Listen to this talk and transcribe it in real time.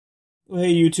Well,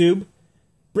 hey YouTube,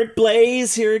 Brick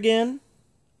Blaze here again.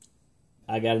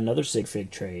 I got another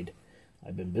Sigfig trade.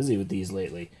 I've been busy with these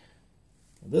lately.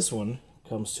 This one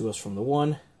comes to us from the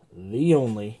one, the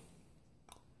only,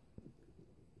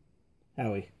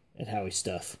 Howie at Howies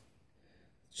Stuff.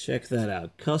 Check that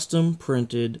out. Custom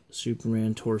printed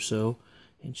Superman torso.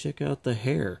 And check out the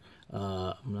hair.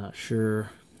 I'm not sure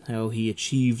how he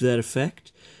achieved that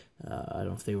effect. I don't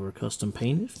know if they were custom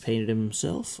painted him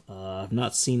himself. I've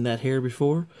not seen that hair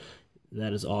before.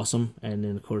 That is awesome. And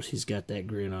then, of course, he's got that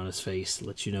grin on his face to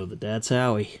let you know that that's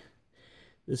Howie.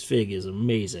 This fig is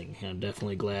amazing. I'm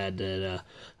definitely glad that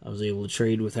I was able to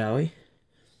trade with Howie.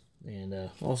 And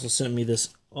also sent me this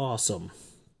awesome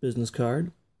business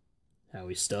card,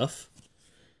 Howies Stuff.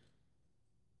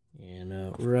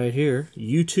 And right here,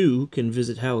 you too can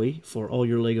visit Howie for all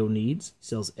your Lego needs. He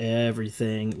sells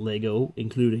everything Lego,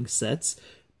 including sets,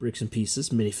 bricks and pieces,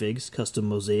 minifigs, custom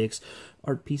mosaics,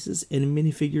 art pieces, and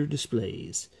minifigure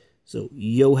displays. So,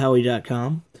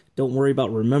 yohowie.com. Don't worry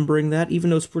about remembering that, even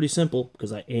though it's pretty simple,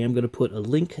 because I am going to put a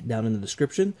link down in the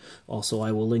description. Also,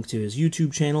 I will link to his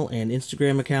YouTube channel and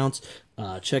Instagram accounts.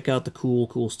 Check out the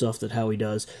cool stuff that Howie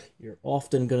does. You're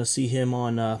often going to see him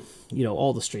on,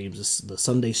 all the streams. The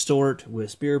Sunday Stort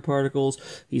with Spirit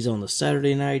Particles. He's on the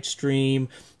Saturday night stream.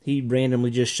 He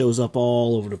randomly just shows up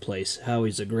all over the place.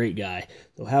 Howie's a great guy.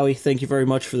 So, Howie, thank you very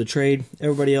much for the trade.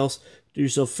 Everybody else, do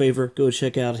yourself a favor. Go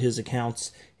check out his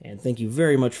accounts. And thank you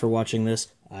very much for watching this.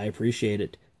 I appreciate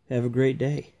it. Have a great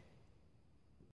day.